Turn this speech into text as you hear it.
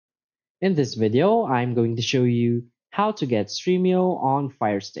In this video, I'm going to show you how to get Stremio on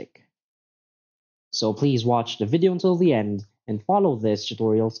Firestick. So please watch the video until the end and follow this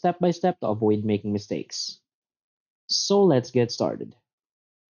tutorial step by step to avoid making mistakes. So let's get started.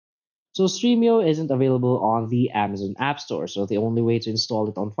 So Stremio isn't available on the Amazon App Store, so the only way to install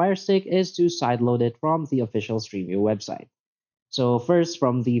it on Firestick is to sideload it from the official Stremio website. So first,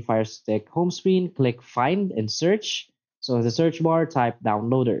 from the Firestick home screen, click Find and Search. So in the search bar, type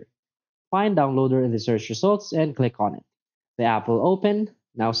Downloader. Find Downloader in the search results and click on it. The app will open.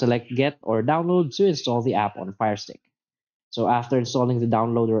 Now select Get or Download to install the app on Firestick. So after installing the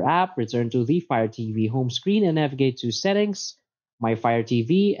Downloader app, return to the Fire TV home screen and navigate to Settings, My Fire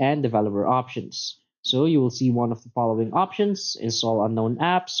TV, and Developer Options. So you will see one of the following options: Install unknown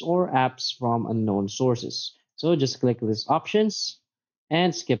apps or apps from unknown sources. So just click these options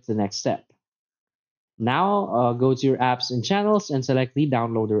and skip the next step. Now go to your apps and channels and select the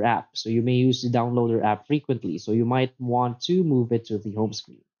downloader app. So you may use the downloader app frequently, so you might want to move it to the home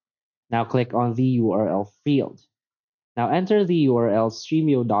screen. Now click on the URL field. Now enter the URL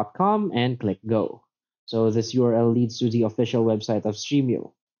stremio.com and click go. So this URL leads to the official website of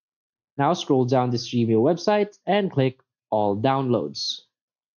Stremio. Now scroll down the Stremio website and click all downloads.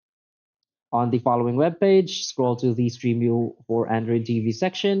 On the following web page, scroll to the Stremio for Android TV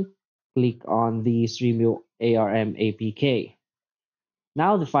section. Click on the Stremio ARM APK.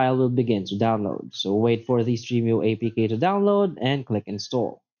 Now the file will begin to download. So wait for the Stremio APK to download and click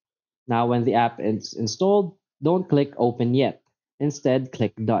install. Now when the app is installed, don't click open yet. Instead,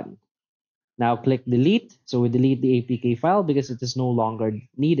 click done. Now click delete. So we delete the APK file because it is no longer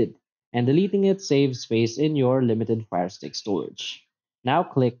needed. And deleting it saves space in your limited Firestick storage. Now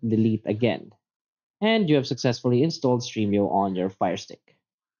click delete again. And you have successfully installed Stremio on your Firestick.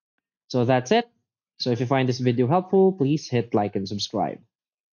 So that's it. So if you find this video helpful, please hit like and subscribe.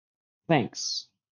 Thanks.